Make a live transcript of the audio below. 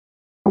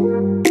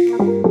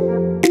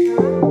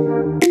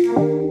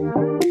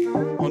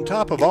On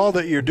top of all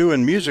that you're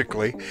doing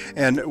musically,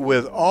 and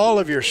with all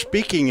of your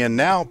speaking and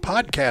now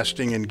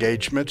podcasting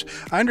engagements,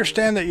 I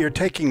understand that you're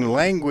taking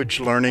language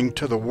learning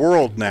to the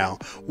world now.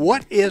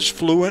 What is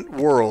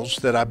FluentWorlds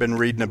that I've been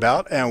reading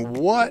about, and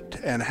what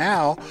and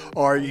how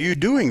are you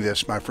doing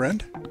this, my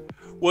friend?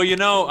 Well, you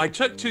know, I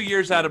took 2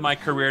 years out of my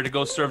career to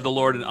go serve the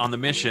Lord on the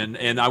mission,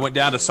 and I went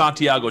down to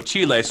Santiago,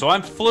 Chile, so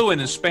I'm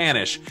fluent in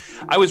Spanish.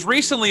 I was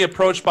recently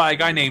approached by a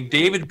guy named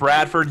David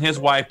Bradford and his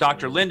wife,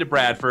 Dr. Linda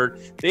Bradford.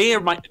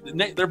 They're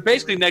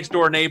basically next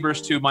door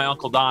neighbors to my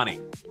Uncle Donnie.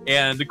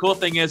 And the cool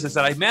thing is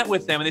that I met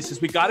with them, and they said,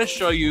 we got to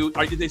show you,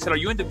 they said, are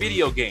you into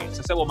video games?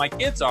 I said, well, my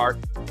kids are,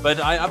 but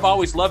I've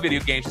always loved video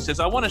games. He says,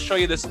 I want to show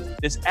you this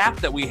app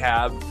that we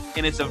have,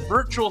 and it's a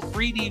virtual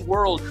 3D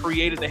world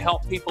created to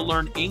help people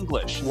learn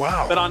English.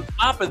 Wow. But on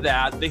top of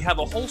that, they have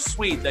a whole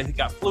suite. They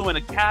got Fluent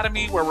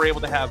Academy, where we're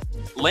able to have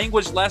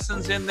language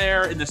lessons in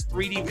there in this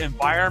 3D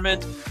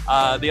environment.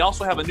 They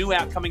also have a new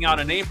app coming out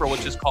in April,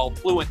 which is called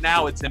Fluent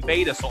Now. It's in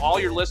beta, so all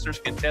your listeners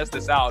can test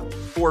this out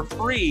for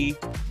free.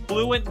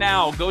 Fluent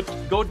Now, go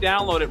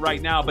download it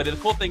right now. But the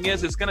cool thing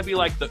is, it's going to be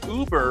like the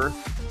Uber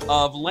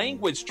of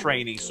language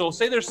training. So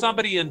say there's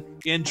somebody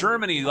in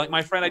Germany, like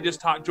my friend I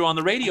just talked to on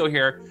the radio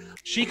here,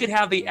 she could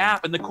have the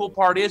app, and the cool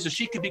part is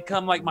she could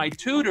become like my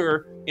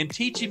tutor in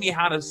teaching me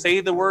how to say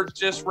the words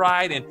just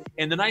right.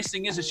 And the nice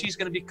thing is that she's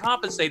going to be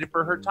compensated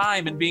for her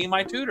time in being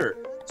my tutor.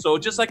 So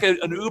just like an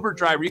Uber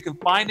driver, you can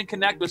find and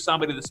connect with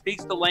somebody that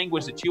speaks the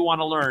language that you want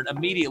to learn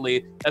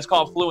immediately. That's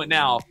called Fluent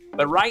Now.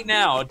 But right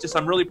now,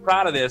 I'm really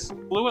proud of this.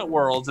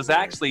 FluentWorlds is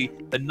actually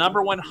the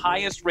 #1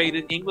 highest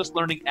rated English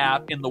learning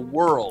app in the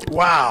world.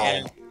 Wow.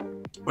 And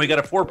we got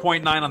a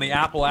 4.9 on the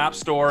Apple App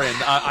Store, and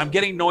I'm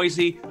getting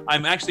noisy.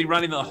 I'm actually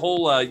running the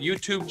whole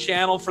YouTube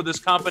channel for this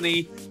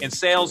company in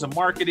sales and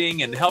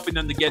marketing and helping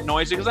them to get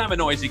noisy, because I'm a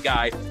noisy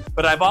guy.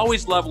 But I've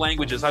always loved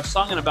languages. I've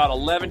sung in about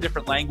 11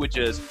 different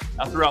languages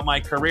throughout my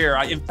career.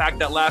 In fact,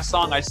 that last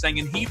song I sang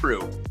in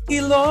Hebrew.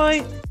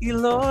 Eloi,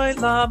 Eloi,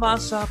 lama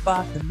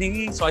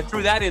sabachthani. So I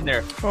threw that in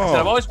there. I said,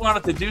 I've always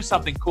wanted to do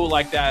something cool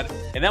like that.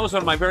 And that was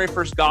one of my very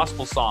first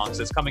gospel songs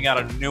that's coming out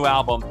on a new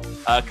album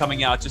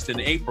coming out just in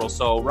April,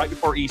 so right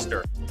before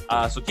Easter.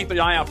 So keep an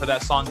eye out for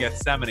that song,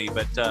 Gethsemane.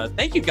 But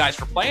thank you guys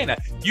for playing it.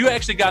 You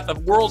actually got the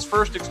world's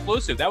first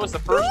exclusive. That was the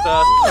first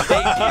debut.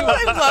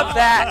 I love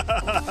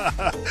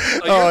that.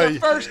 So you're the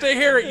first to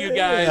hear it, you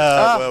guys.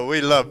 Well,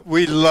 we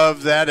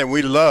love that, and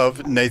we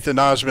love Nathan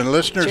Osmond.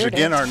 Listeners, Sure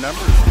again, do. our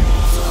numbers.